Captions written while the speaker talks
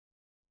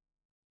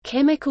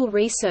Chemical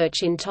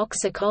Research in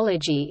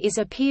Toxicology is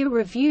a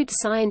peer-reviewed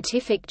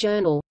scientific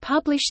journal,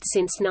 published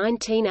since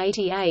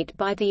 1988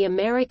 by the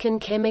American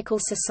Chemical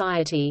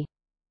Society.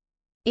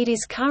 It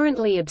is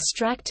currently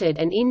abstracted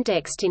and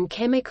indexed in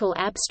Chemical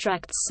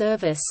Abstracts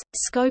Service,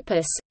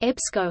 Scopus,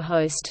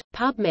 EBSCOhost,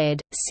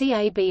 PubMed,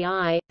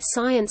 CABI,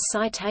 Science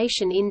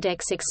Citation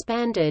Index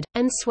Expanded,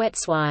 and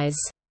SwetsWise.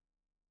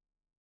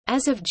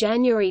 As of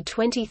January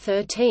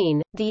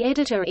 2013, the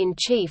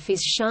editor-in-chief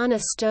is Shana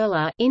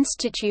Sterler,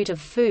 Institute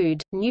of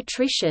Food,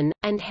 Nutrition,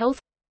 and Health,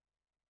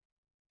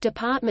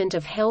 Department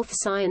of Health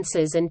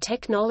Sciences and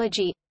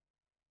Technology,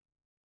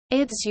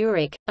 ETH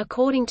Zurich.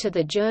 According to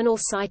the journal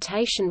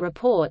Citation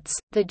Reports,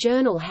 the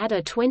journal had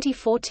a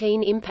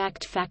 2014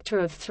 impact factor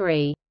of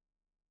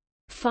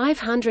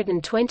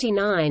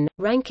 3.529,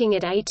 ranking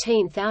it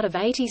 18th out of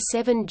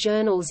 87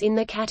 journals in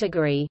the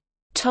category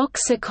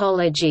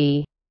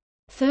Toxicology,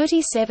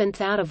 37th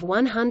out of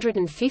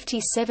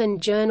 157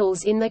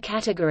 journals in the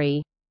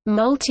category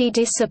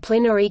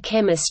Multidisciplinary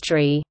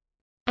Chemistry,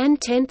 and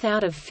 10th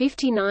out of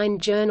 59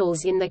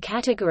 journals in the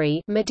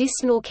category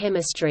Medicinal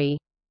Chemistry.